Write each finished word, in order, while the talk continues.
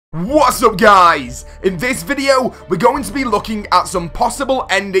What's up guys? In this video, we're going to be looking at some possible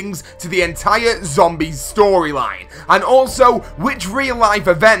endings to the entire Zombies storyline, and also which real life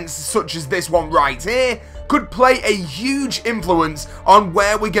events, such as this one right here, could play a huge influence on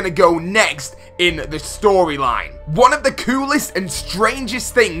where we're going to go next in the storyline. One of the coolest and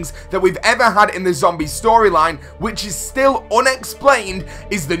strangest things that we've ever had in the Zombies storyline, which is still unexplained,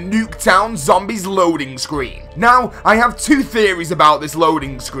 is the Nuketown Zombies loading screen. Now, I have two theories about this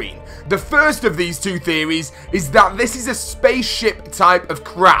loading screen. The first of these two theories is that this is a spaceship type of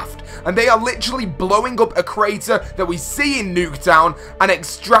craft, and they are literally blowing up a crater that we see in Nuketown and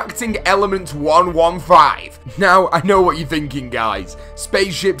extracting element 115. Now, I know what you're thinking, guys.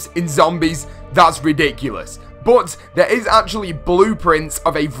 Spaceships in zombies, that's ridiculous. But there is actually blueprints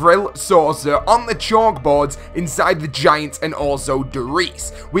of a Vril saucer on the chalkboards inside the Giant and also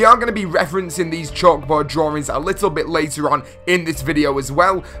Doris. We are going to be referencing these chalkboard drawings a little bit later on in this video as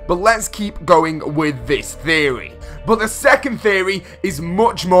well, but let's keep going with this theory. But the second theory is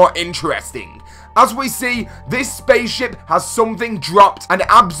much more interesting. As we see, this spaceship has something dropped and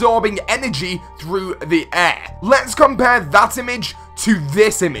absorbing energy through the air. Let's compare that image to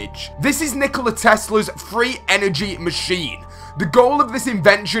this image. This is Nikola Tesla's free energy machine. The goal of this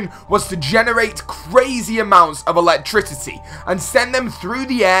invention was to generate crazy amounts of electricity and send them through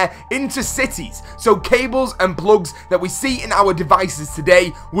the air into cities, so cables and plugs that we see in our devices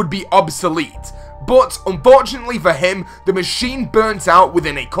today would be obsolete. But unfortunately for him, the machine burnt out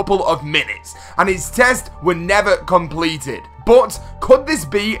within a couple of minutes, and his tests were never completed. But could this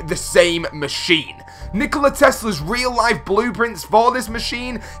be the same machine? Nikola Tesla's real-life blueprints for this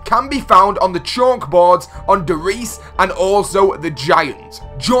machine can be found on the chalkboards on Doris and also the Giant.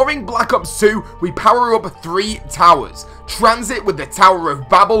 During Black Ops 2, we power up 3 towers: Transit with the Tower of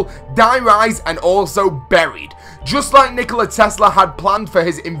Babel, Die Rise, and also Buried, just like Nikola Tesla had planned for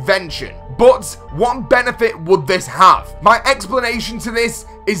his invention. But what benefit would this have? My explanation to this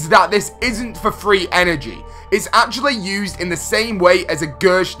is that this isn't for free energy. It's actually used in the same way as a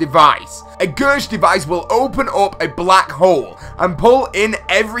Gersh device. A Gersh device will open up a black hole and pull in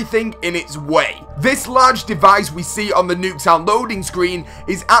everything in its way. This large device we see on the Nuketown loading screen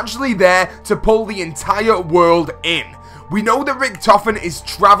is actually there to pull the entire world in. We know that Richtofens is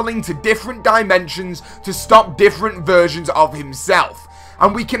traveling to different dimensions to stop different versions of himself.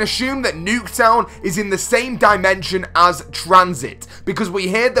 And we can assume that Nuketown is in the same dimension as Transit, because we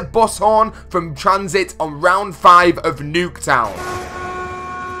heard the bus horn from Transit on round 5 of Nuketown.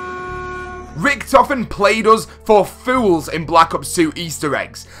 Richtofens played us for fools in Black Ops 2 Easter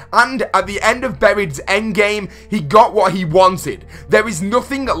eggs, and at the end of Buried's endgame, he got what he wanted. There is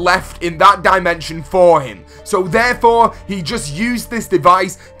nothing left in that dimension for him, so therefore he just used this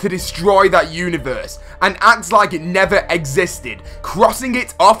device to destroy that universe, and acts like it never existed, crossing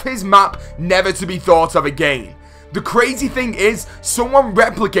it off his map, never to be thought of again. The crazy thing is, someone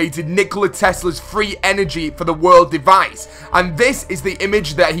replicated Nikola Tesla's free energy for the world device, and this is the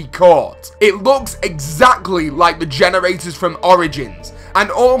image that he caught. It looks exactly like the generators from Origins,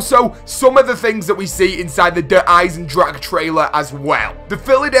 and also some of the things that we see inside the Der Eisendrache trailer as well. The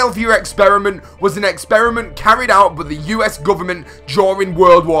Philadelphia experiment was an experiment carried out by the US government during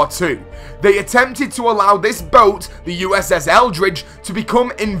World War II. They attempted to allow this boat, the USS Eldridge, to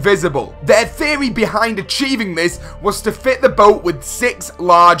become invisible. Their theory behind achieving this was to fit the boat with 6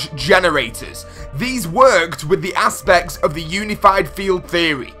 large generators. These worked with the aspects of the unified field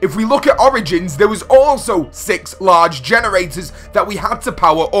theory. If we look at Origins, there was also 6 large generators that we had to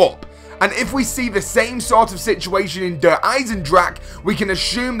power up. And if we see the same sort of situation in Der Eisendrache, we can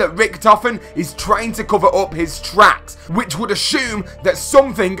assume that Richtofens is trying to cover up his tracks, which would assume that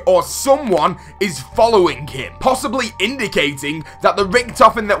something or someone is following him, possibly indicating that the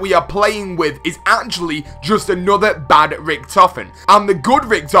Richtofens that we are playing with is actually just another bad Richtofens, and the good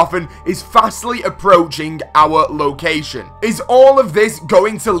Richtofens is fastly approaching our location. Is all of this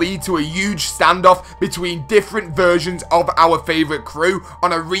going to lead to a huge standoff between different versions of our favorite crew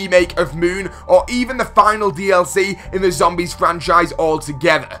on a remake of Moon, or even the final DLC in the Zombies franchise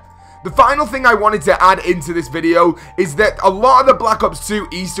altogether? The final thing I wanted to add into this video is that a lot of the Black Ops 2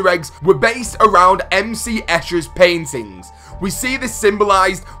 Easter eggs were based around MC Escher's paintings. We see this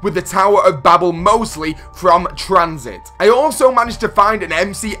symbolized with the Tower of Babel, mostly from Transit. I also managed to find an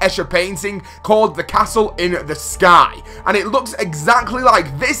MC Escher painting called The Castle in the Sky, and it looks exactly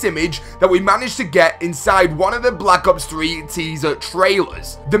like this image that we managed to get inside one of the Black Ops 3 teaser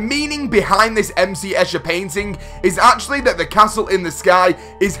trailers. The meaning behind this MC Escher painting is actually that the castle in the sky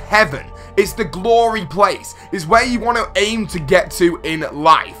is heaven. It's the glory place. It's where you want to aim to get to in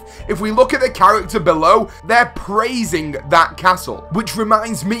life. if we look at the character below, they're praising that castle, which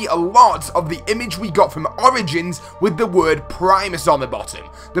reminds me a lot of the image we got from Origins with the word Primus on the bottom.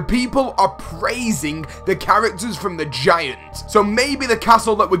 The people are praising the characters from the Giant. So maybe the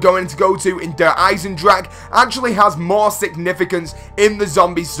castle that we're going to go to in Der Eisendrache actually has more significance in the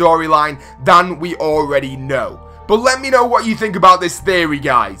zombie storyline than we already know. But let me know what you think about this theory,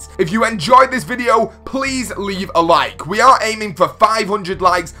 guys. If you enjoyed this video, please leave a like. We are aiming for 500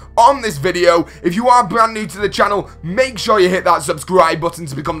 likes on this video. If you are brand new to the channel, make sure you hit that subscribe button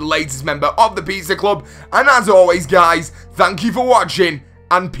to become the latest member of the Pizza Club. And as always, guys, thank you for watching,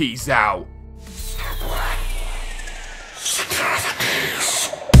 and peace out.